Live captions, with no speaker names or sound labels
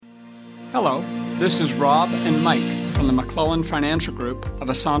Hello, this is Rob and Mike from the McClellan Financial Group of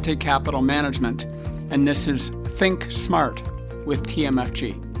Asante Capital Management, and this is Think Smart with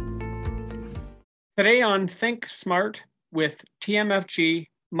TMFG. Today on Think Smart with TMFG,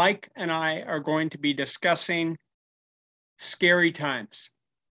 Mike and I are going to be discussing scary times.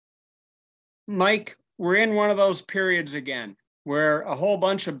 Mike, we're in one of those periods again where a whole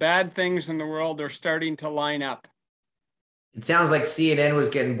bunch of bad things in the world are starting to line up. It sounds like CNN was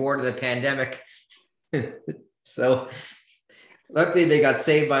getting bored of the pandemic. So luckily they got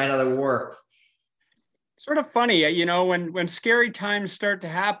saved by another war. Sort of funny, when scary times start to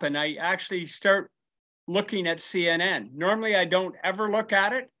happen, I actually start looking at CNN. Normally I don't ever look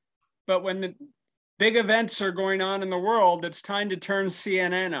at it, but when the big events are going on in the world, it's time to turn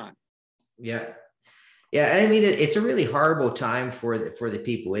CNN on. Yeah. I mean, it's a really horrible time for the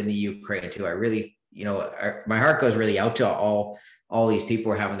people in the Ukraine too. I really, my heart goes really out to all these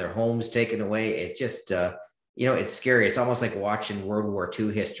people who are having their homes taken away. It just, it's scary. It's almost like watching World War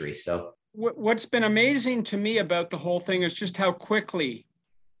II history. So what's been amazing to me about the whole thing is just how quickly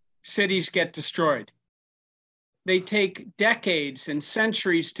cities get destroyed. They take decades and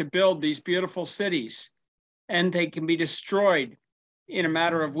centuries to build these beautiful cities, and they can be destroyed in a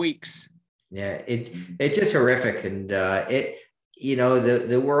matter of weeks. Yeah, it's just horrific. And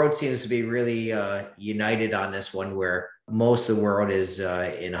the world seems to be really united on this one, where most of the world is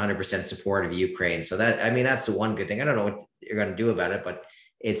in 100% support of Ukraine. So that's the one good thing. I don't know what you're going to do about it, but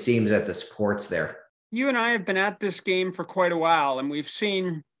it seems that the support's there. You and I have been at this game for quite a while, and we've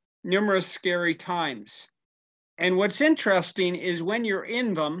seen numerous scary times. And what's interesting is when you're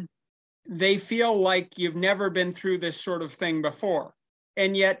in them, they feel like you've never been through this sort of thing before.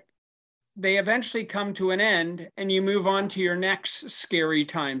 And yet they eventually come to an end and you move on to your next scary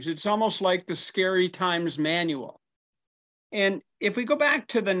times. It's almost like the scary times manual. And if we go back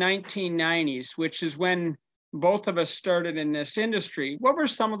to the 1990s, which is when both of us started in this industry, what were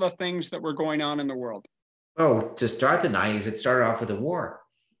some of the things that were going on in the world? Oh, to start the 90s, it started off with a war.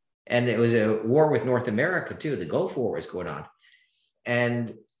 And it was a war with North America too. The Gulf War was going on.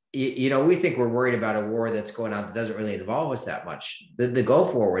 And we think we're worried about a war that's going on that doesn't really involve us that much. The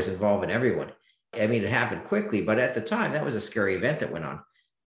Gulf War was involving everyone. I mean, it happened quickly, but at the time, that was a scary event that went on.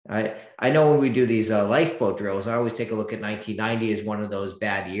 I know when we do these lifeboat drills, I always take a look at 1990 as one of those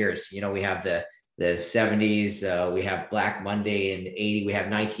bad years. We have the 70s, we have Black Monday, and 80. We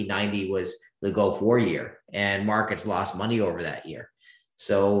have 1990 was the Gulf War year, and markets lost money over that year.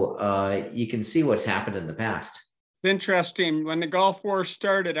 So you can see what's happened in the past. It's interesting. When the Gulf War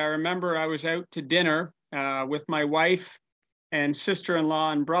started, I remember I was out to dinner with my wife and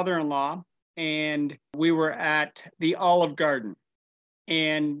sister-in-law and brother-in-law, and we were at the Olive Garden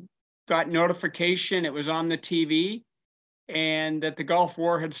and got notification, it was on the TV, and that the Gulf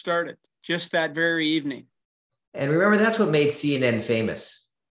War had started just that very evening. And remember, that's what made CNN famous,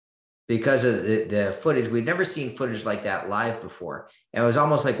 because of the footage. We'd never seen footage like that live before. And it was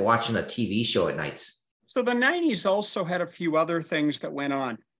almost like watching a TV show at nights. So the 90s also had a few other things that went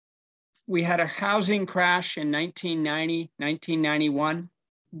on. We had a housing crash in 1990, 1991.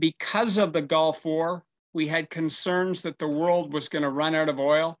 Because of the Gulf War, we had concerns that the world was going to run out of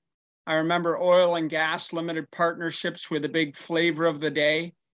oil. I remember oil and gas limited partnerships were the big flavor of the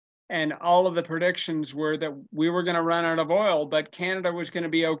day. And all of the predictions were that we were going to run out of oil, but Canada was going to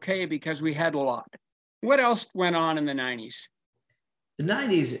be okay because we had a lot. What else went on in the 90s? The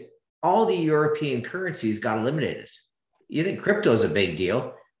 90s, all the European currencies got eliminated. You think crypto is a big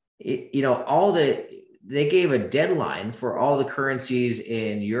deal. They gave a deadline for all the currencies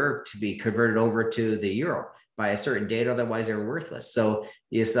in Europe to be converted over to the euro by a certain date, otherwise they're worthless. So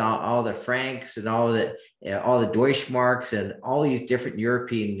you saw all the francs and all the Deutschmarks and all these different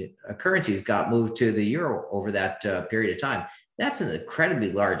European currencies got moved to the euro over that period of time. That's an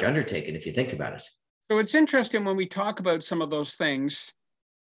incredibly large undertaking if you think about it. So it's interesting when we talk about some of those things.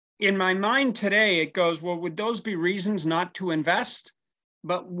 In my mind today, it goes, well, would those be reasons not to invest?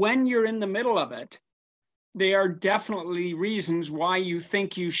 But when you're in the middle of it, they are definitely reasons why you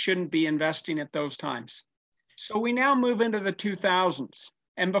think you shouldn't be investing at those times. So we now move into the 2000s.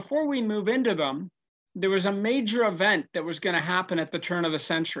 And before we move into them, there was a major event that was going to happen at the turn of the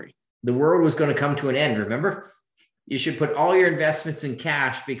century. The world was going to come to an end, remember? You should put all your investments in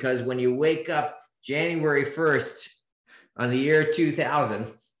cash, because when you wake up January 1st on the year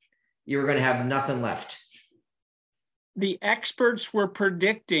 2000, you were going to have nothing left. The experts were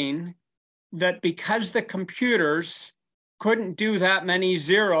predicting that because the computers couldn't do that many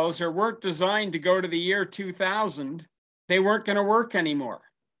zeros or weren't designed to go to the year 2000, they weren't going to work anymore.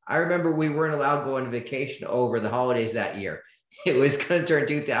 I remember we weren't allowed to go on vacation over the holidays that year. it was going to turn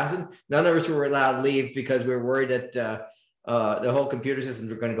 2000, none of us were allowed to leave because we were worried that the whole computer systems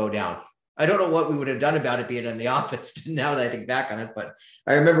were going to go down. I don't know what we would have done about it being in the office now that I think back on it, but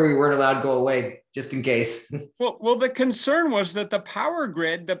I remember we weren't allowed to go away just in case. Well, the concern was that the power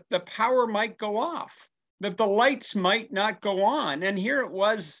grid, the power might go off, that the lights might not go on. And here it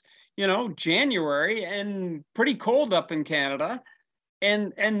was, January and pretty cold up in Canada.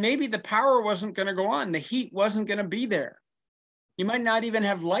 And maybe the power wasn't going to go on. The heat wasn't going to be there. You might not even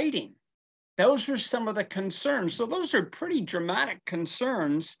have lighting. Those were some of the concerns. So those are pretty dramatic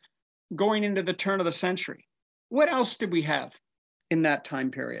concerns going into the turn of the century. What else did we have in that time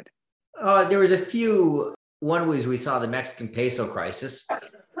period? There was a few. One was we saw the Mexican peso crisis.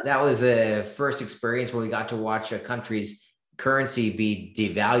 That was the first experience where we got to watch a country's currency be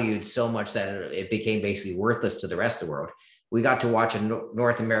devalued so much that it became basically worthless to the rest of the world. We got to watch a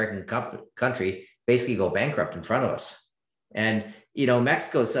North American country basically go bankrupt in front of us. And,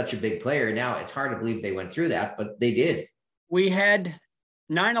 Mexico is such a big player now, it's hard to believe they went through that, but they did. We had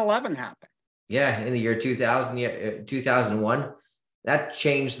 9/11 happen. Yeah, in the year 2001, that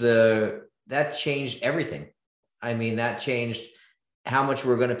changed everything. I mean, that changed how much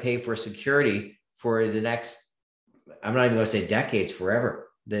we're going to pay for security for the next, I'm not even going to say decades,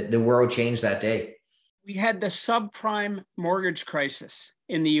 forever. The world changed that day. We had the subprime mortgage crisis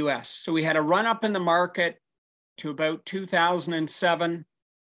in the US. So we had a run up in the market to about 2007.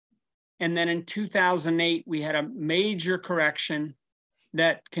 And then in 2008, we had a major correction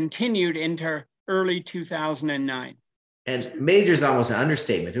that continued into early 2009. And major is almost an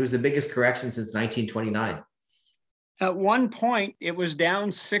understatement. It was the biggest correction since 1929. At one point, it was down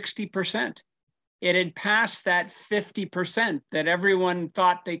 60%. It had passed that 50% that everyone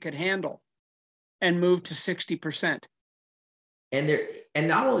thought they could handle and moved to 60%. And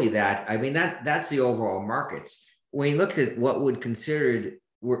not only that, I mean, that's the overall markets. When you look at what would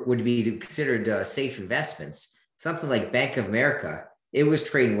be considered safe investments, something like Bank of America, it was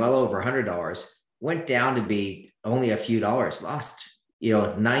trading well over $100, went down to be only a few dollars, lost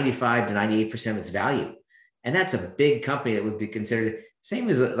 95 to 98% of its value. And that's a big company that would be considered same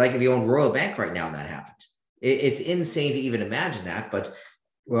as like if you own Royal Bank right now and that happened. It's insane to even imagine that, but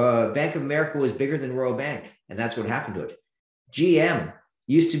Bank of America was bigger than Royal Bank, and that's what happened to it. GM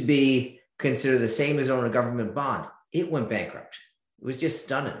used to be considered the same as owning a government bond. It went bankrupt. It was just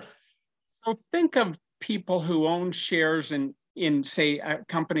stunning. So think of people who own shares in say, a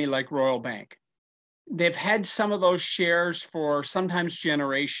company like Royal Bank. They've had some of those shares for sometimes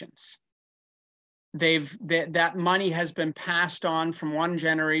generations. That money has been passed on from one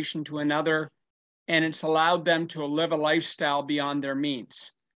generation to another, and it's allowed them to live a lifestyle beyond their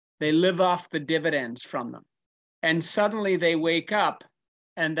means. They live off the dividends from them. And suddenly they wake up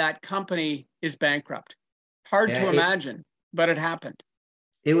and that company is bankrupt. Hard to imagine, but it happened.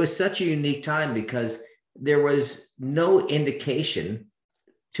 It was such a unique time because there was no indication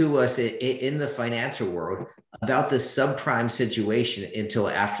to us in the financial world about the subprime situation until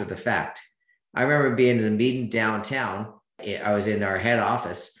after the fact. I remember being in a meeting downtown. I was in our head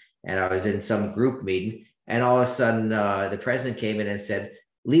office and I was in some group meeting, and all of a sudden the president came in and said,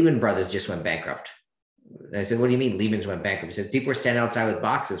 Lehman Brothers just went bankrupt. And I said, what do you mean Lehman's went bankrupt? He said, people were standing outside with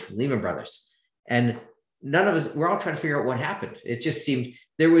boxes from Lehman Brothers. And none of us, we're all trying to figure out what happened. It just seemed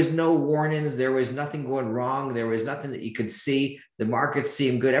there was no warnings. There was nothing going wrong. There was nothing that you could see. The markets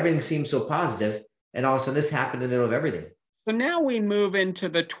seemed good. Everything seemed so positive. And all of a sudden this happened in the middle of everything. So now we move into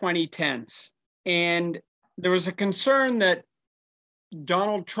the 2010s. And there was a concern that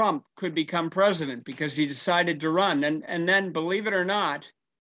Donald Trump could become president because he decided to run. And then, believe it or not,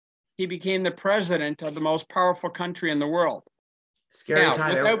 he became the president of the most powerful country in the world. Scary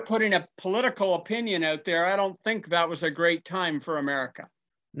time. Without putting a political opinion out there, I don't think that was a great time for America.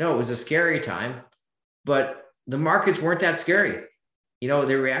 No, it was a scary time, but the markets weren't that scary. The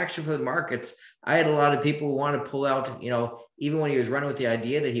reaction for the markets, I had a lot of people who want to pull out, even when he was running with the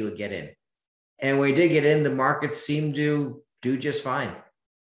idea that he would get in. And when he did get in, the markets seemed to do just fine.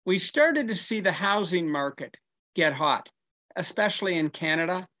 We started to see the housing market get hot, especially in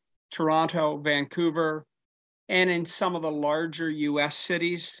Canada, Toronto, Vancouver, and in some of the larger US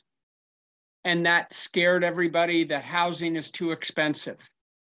cities. And that scared everybody that housing is too expensive.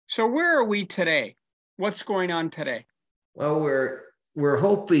 So where are we today? What's going on today? Well,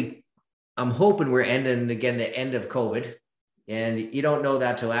 I'm hoping we're ending again the end of COVID. And you don't know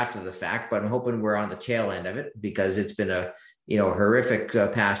that till after the fact, but I'm hoping we're on the tail end of it because it's been a horrific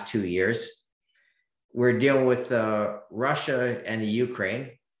past 2 years. We're dealing with Russia and the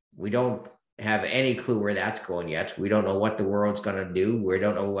Ukraine. We don't have any clue where that's going yet. We don't know what the world's going to do. We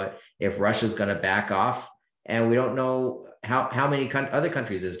don't know if Russia's going to back off. And we don't know how many other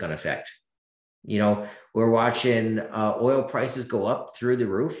countries is going to affect? We're watching oil prices go up through the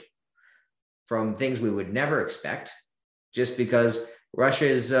roof from things we would never expect, just because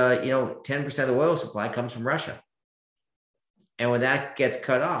Russia's 10% of the oil supply comes from Russia. And when that gets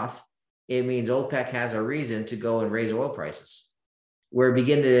cut off, it means OPEC has a reason to go and raise oil prices. We're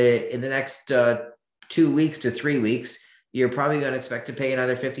in the next 2 weeks to 3 weeks, you're probably going to expect to pay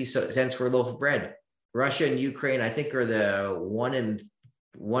another 50 cents for a loaf of bread. Russia and Ukraine, I think, are the one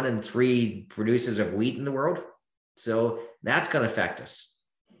in three producers of wheat in the world. So that's going to affect us.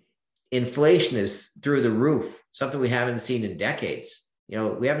 Inflation is through the roof, something we haven't seen in decades.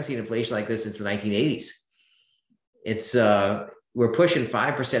 We haven't seen inflation like this since the 1980s. It's we're pushing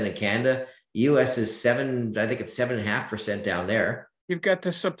 5% in Canada. US is 7.5% down there. You've got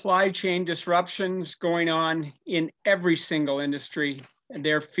the supply chain disruptions going on in every single industry, and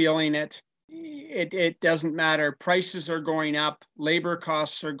they're feeling it. It doesn't matter. Prices are going up. Labor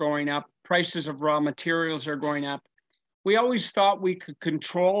costs are going up. Prices of raw materials are going up. We always thought we could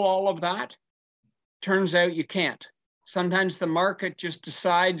control all of that. Turns out you can't. Sometimes the market just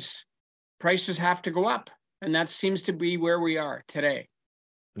decides prices have to go up. And that seems to be where we are today.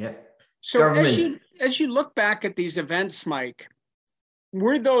 Yeah. So as you look back at these events, Mike,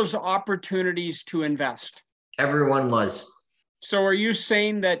 were those opportunities to invest? Everyone was. So are you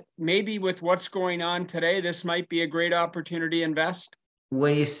saying that maybe with what's going on today, this might be a great opportunity to invest?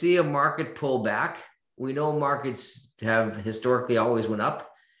 When you see a market pull back, we know markets have historically always went up.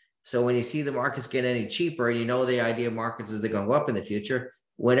 So when you see the markets get any cheaper, and the idea of markets is they're going to go up in the future,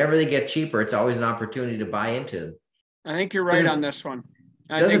 whenever they get cheaper, it's always an opportunity to buy into them. I think you're right on this one.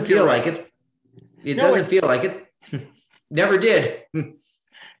 It doesn't feel like it. It doesn't feel like it. Never did.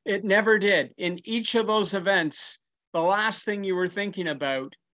 It never did. In each of those events, the last thing you were thinking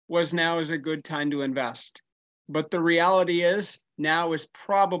about was now is a good time to invest. But the reality is now is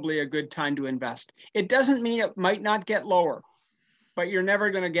probably a good time to invest. It doesn't mean it might not get lower, but you're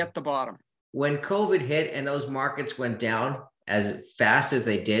never going to get the bottom. When COVID hit and those markets went down as fast as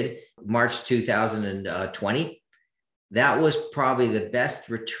they did, March 2020, that was probably the best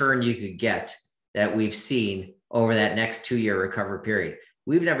return you could get that we've seen over that next 2-year recovery period.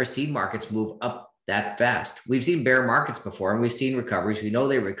 We've never seen markets move up that fast. We've seen bear markets before, and we've seen recoveries. We know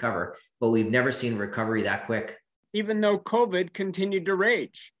they recover, but we've never seen recovery that quick. Even though COVID continued to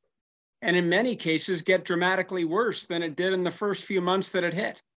rage, and in many cases get dramatically worse than it did in the first few months that it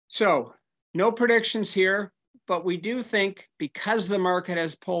hit. So no predictions here, but we do think because the market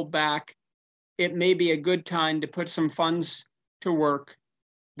has pulled back, it may be a good time to put some funds to work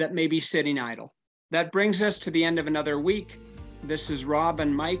that may be sitting idle. That brings us to the end of another week. This is Rob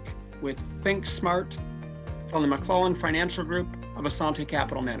and Mike with Think Smart from the McClellan Financial Group of Assante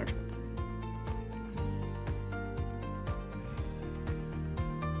Capital Management.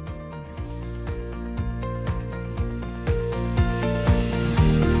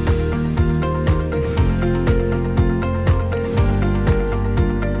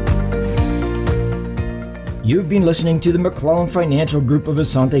 You've been listening to the McClellan Financial Group of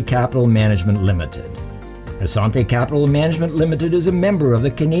Assante Capital Management Limited. Assante Capital Management Limited is a member of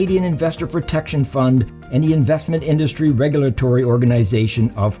the Canadian Investor Protection Fund and the Investment Industry Regulatory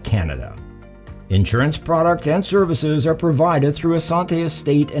Organization of Canada. Insurance products and services are provided through Assante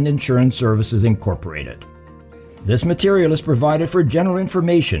Estate and Insurance Services Incorporated. This material is provided for general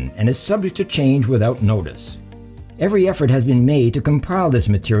information and is subject to change without notice. Every effort has been made to compile this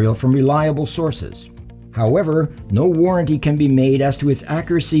material from reliable sources. However, no warranty can be made as to its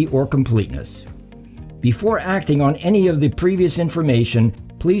accuracy or completeness. Before acting on any of the previous information,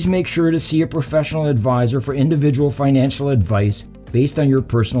 please make sure to see a professional advisor for individual financial advice based on your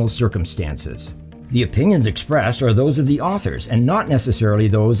personal circumstances. The opinions expressed are those of the authors and not necessarily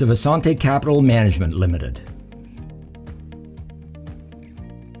those of Assante Capital Management Limited.